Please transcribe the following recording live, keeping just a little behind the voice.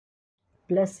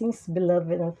Blessings,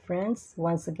 beloved and friends.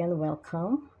 Once again,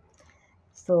 welcome.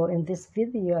 So in this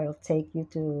video, I'll take you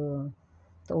to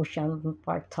the Ocean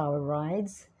Park Tower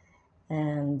rides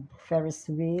and Ferris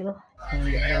wheel and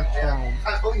boat ride.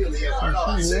 So here,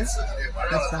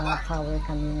 nasa tower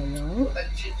kami ngayon.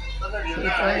 So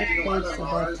it only takes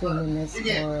about 2 minutes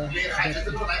for this tower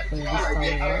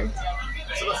ride.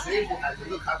 So after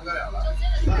the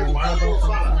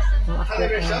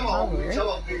tower,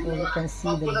 so you can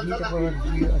see the beautiful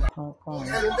view of Hong Kong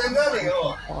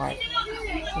Park.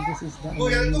 So this is the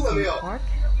amusement park.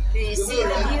 Do you see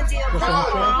the beauty of Hong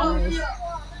Kong?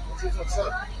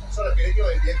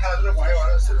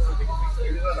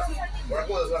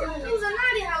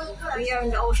 We are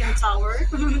in the ocean tower.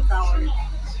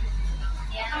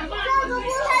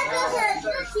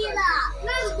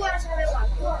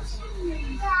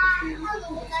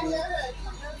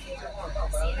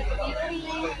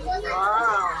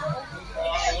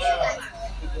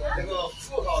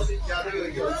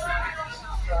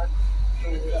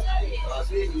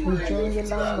 Enjoy nyo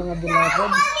lang mga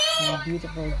beloved,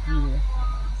 beautiful view.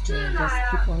 So just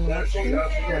keep on watching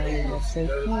while you're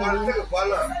safely.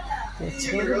 Just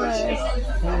relax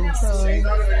and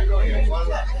enjoy.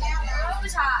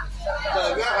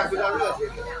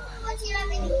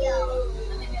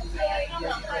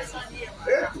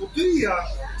 不对呀，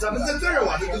咱们在这儿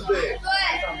玩的，对不对？对。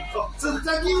这是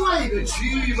在另外一个区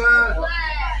域吗？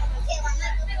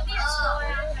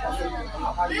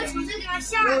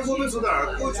那我们从哪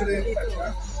儿过去的？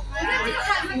海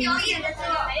豚表演的这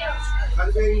个没有。海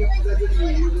豚表演不在这里，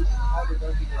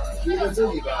就在这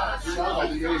里吧。就像海豚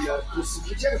表演，就是之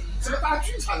前这个大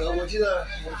剧场啊，我记得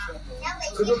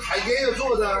很多台阶要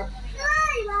坐的。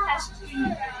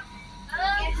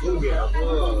后面大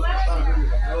个地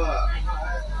方是吧？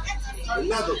人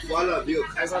家都关了，没有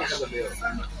开放，看到没有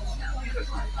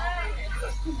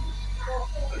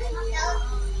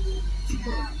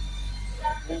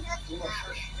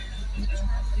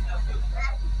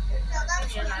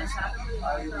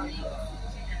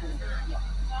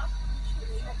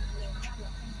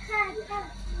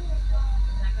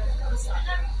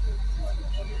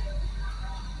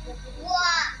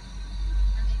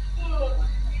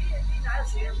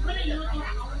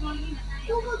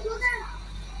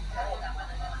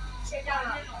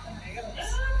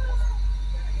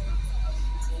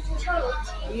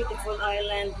？Beautiful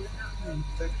island.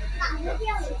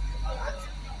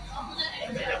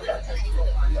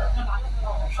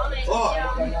 哦，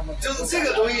就是这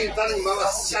个东西，当时你妈妈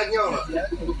吓尿了。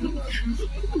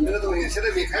这个东西现在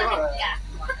没开放。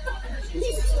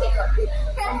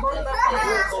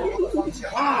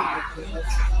啊！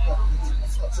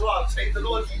是吧？锤子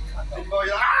落地，你把我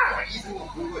啊，一直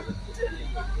滚过去。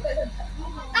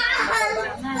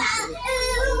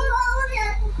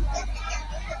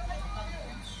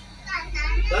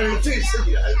但是最刺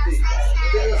激的还是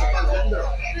这个是放跟的了。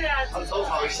对啊，它从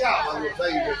往下往转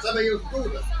一圈，这边有肚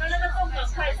子。它那个动感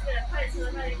快车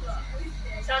那一个，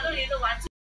小鹿鱼的玩具。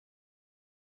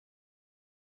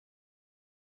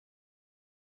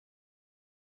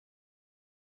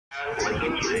国天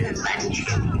池完全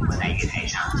不在月台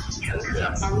上，乘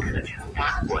客方可乘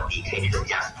搭或离开车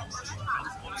厢。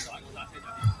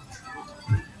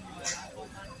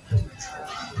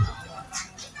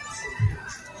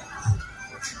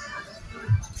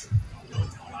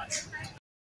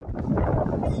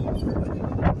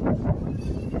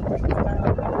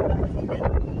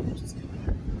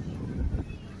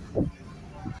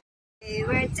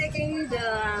We're taking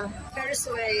the Ferris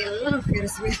wheel.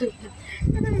 Ferris wheel.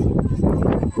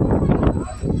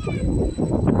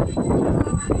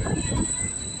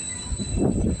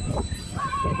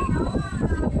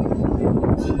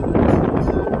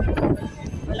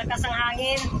 Malakas ang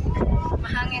hangin.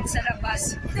 Mahangin sa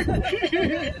labas.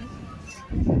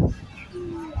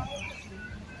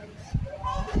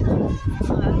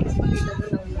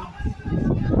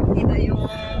 Kita yung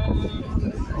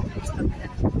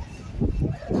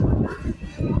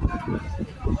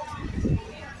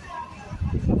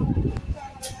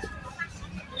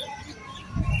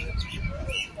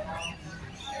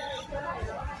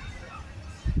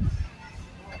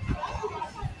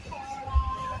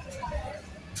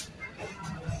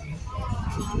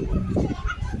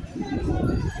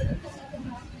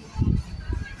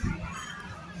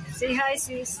say hi,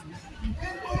 sis.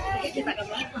 Nakikita ka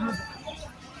ba?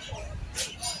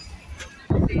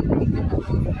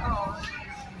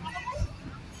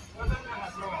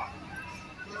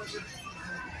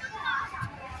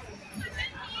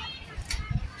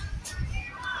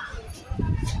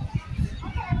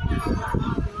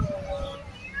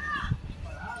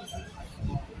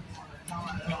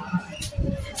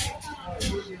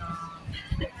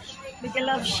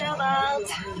 Puppy Love shout out.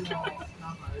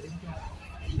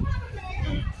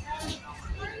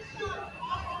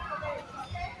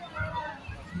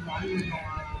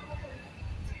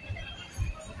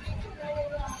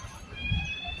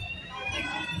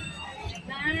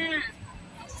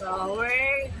 So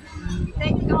we're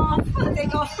take off.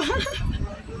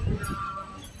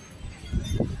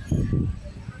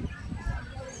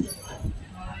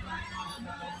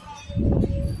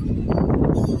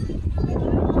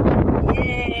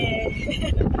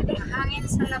 Hangin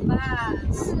sa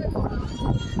labas.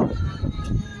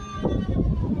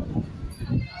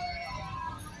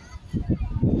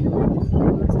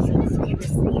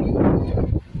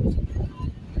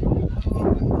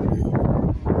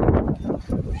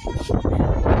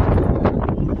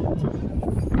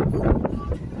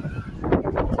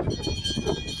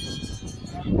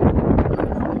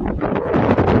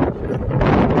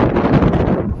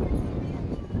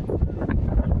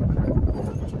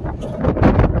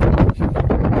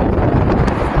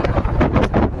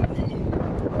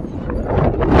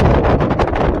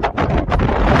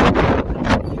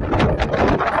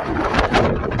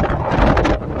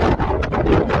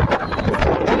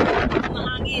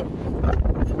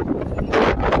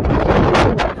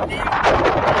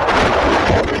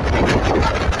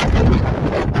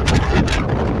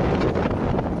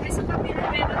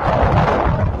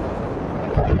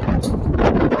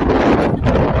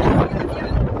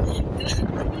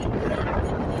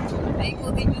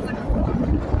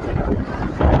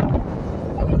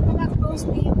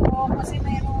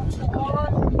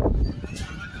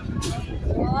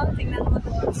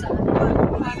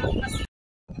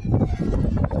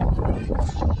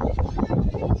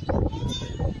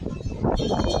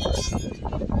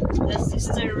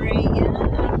 Sister Ray,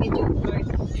 video part.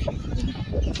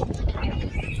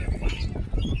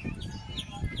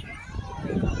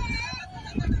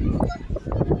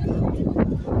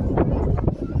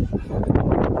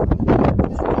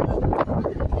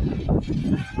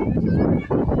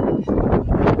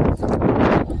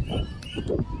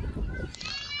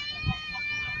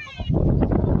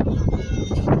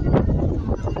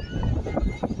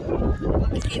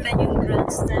 Makikita yung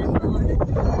grandstand mo.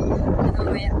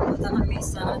 Mamaya pumunta kami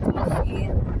sa coffee.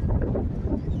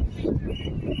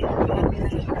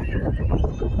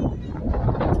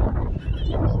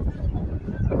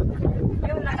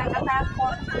 Yung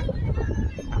nakakatakot.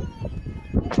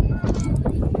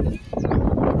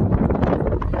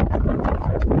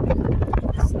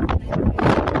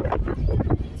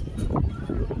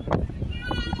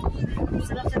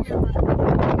 Sarap sa film.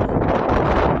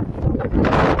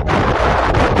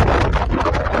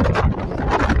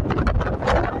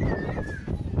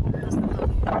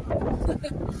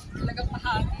 Talagang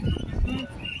mahangin.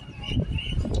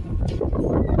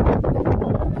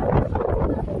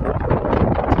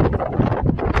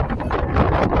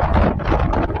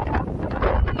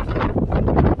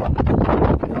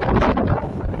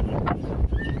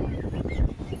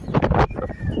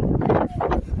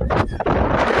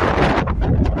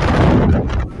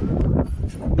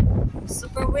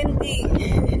 Super windy.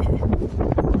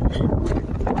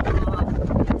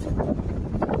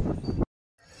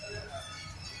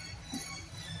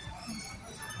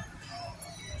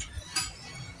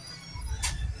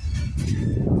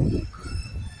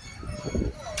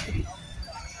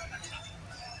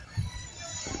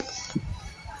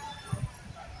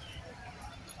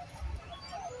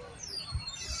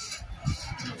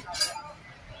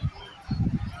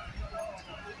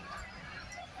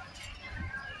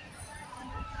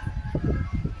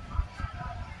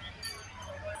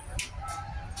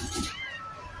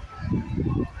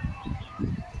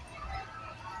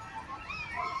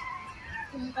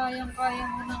 Kung kayang-kaya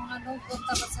mo ng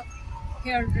punta ka sa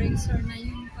hairdresser na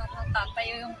yun para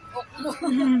tatayo yung buhok mo.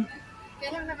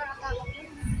 Pero nakakatakot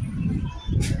yun.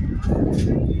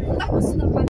 Tapos na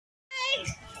pa.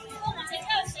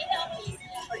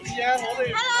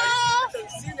 Hello!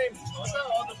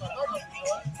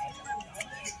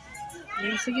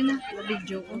 Sige na,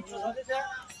 video ko.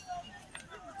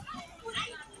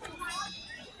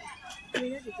 Sige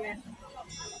na, sige.